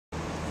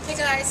Hey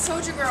guys,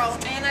 Soldier Girl,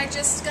 and I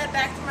just got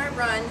back from my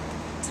run.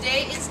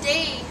 Today is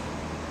day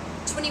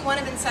 21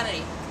 of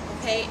Insanity,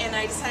 okay, and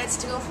I decided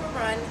to go for a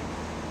run.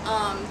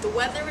 The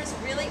weather is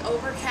really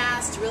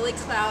overcast, really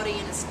cloudy,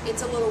 and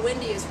it's a little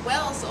windy as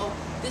well, so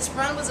this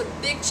run was a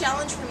big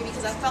challenge for me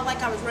because I felt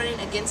like I was running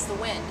against the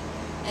wind.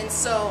 And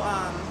so,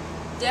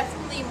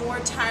 definitely more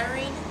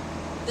tiring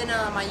than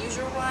my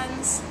usual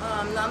runs.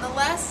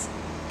 Nonetheless,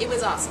 it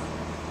was awesome.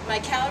 My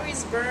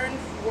calories burned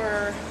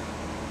were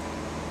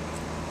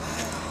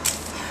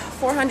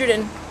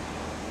 459.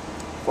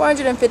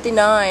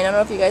 I don't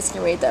know if you guys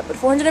can read that, but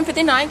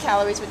 459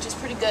 calories, which is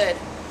pretty good.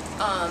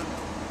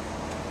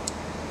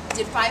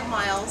 Did 5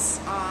 miles.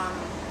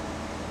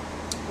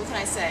 What can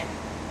I say?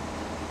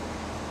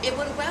 It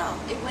went well.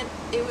 It went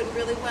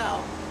really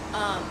well.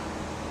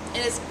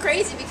 And it's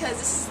crazy because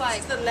this is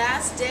like the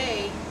last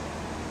day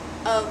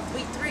of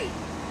week 3,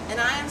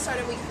 and I am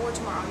starting week 4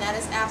 tomorrow, and that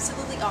is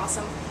absolutely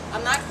awesome.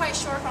 I'm not quite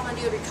sure if I'm going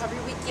to do a recovery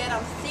week yet.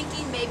 I'm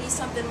thinking maybe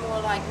something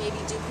more like maybe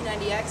do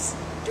P90X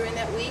during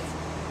that week.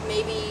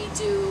 Maybe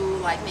do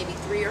like maybe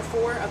 3 or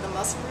 4 of the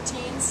muscle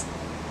routines,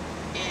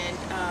 and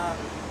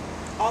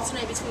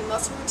alternate between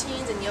muscle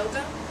routines and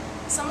yoga.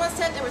 Someone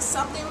said there was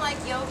something like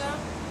yoga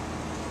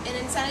in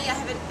Insanity. I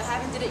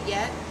haven't did it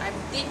yet. I'm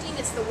thinking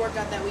it's the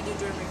workout that we do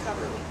during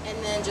recovery week, and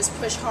then just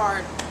push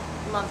hard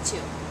month 2.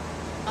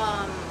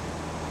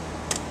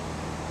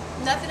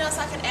 Nothing else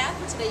I can add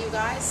for today, you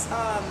guys.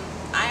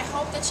 I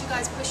hope that you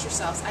guys push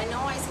yourselves. I know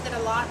I say that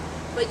a lot,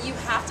 but you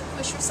have to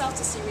push yourself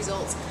to see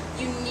results.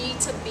 You need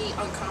to be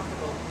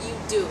uncomfortable. You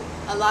do.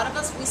 A lot of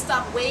us, we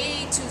stop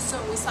way too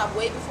soon. We stop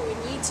way before we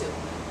need to.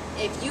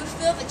 If you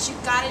feel that you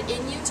got it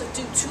in you to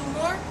do 2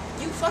 more,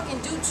 you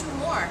fucking do 2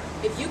 more.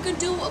 If you can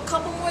do a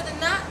couple more than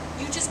that,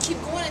 you just keep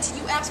going until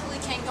you absolutely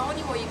can't go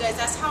anymore, you guys.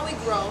 That's how we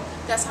grow.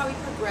 That's how we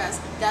progress.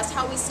 That's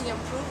how we see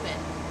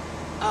improvement.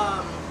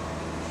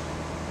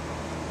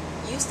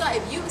 You start,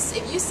 if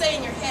you say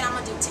in your head, I'm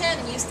going to do 10,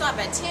 and you stop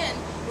at 10,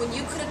 when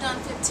you could have done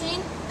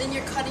 15, then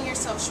you're cutting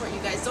yourself short, you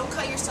guys. Don't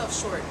cut yourself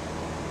short.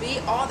 Be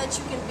all that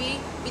you can be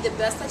the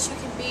best that you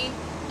can be,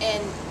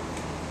 and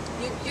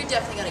you're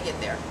definitely going to get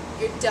there.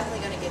 You're definitely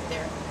going to get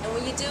there. And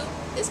when you do,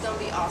 it's going to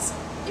be awesome.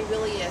 It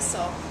really is.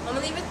 So I'm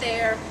going to leave it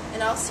there,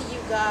 and I'll see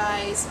you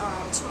guys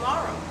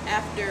tomorrow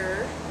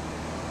after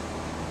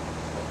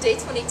day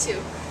 22.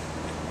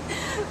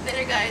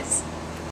 Later, guys.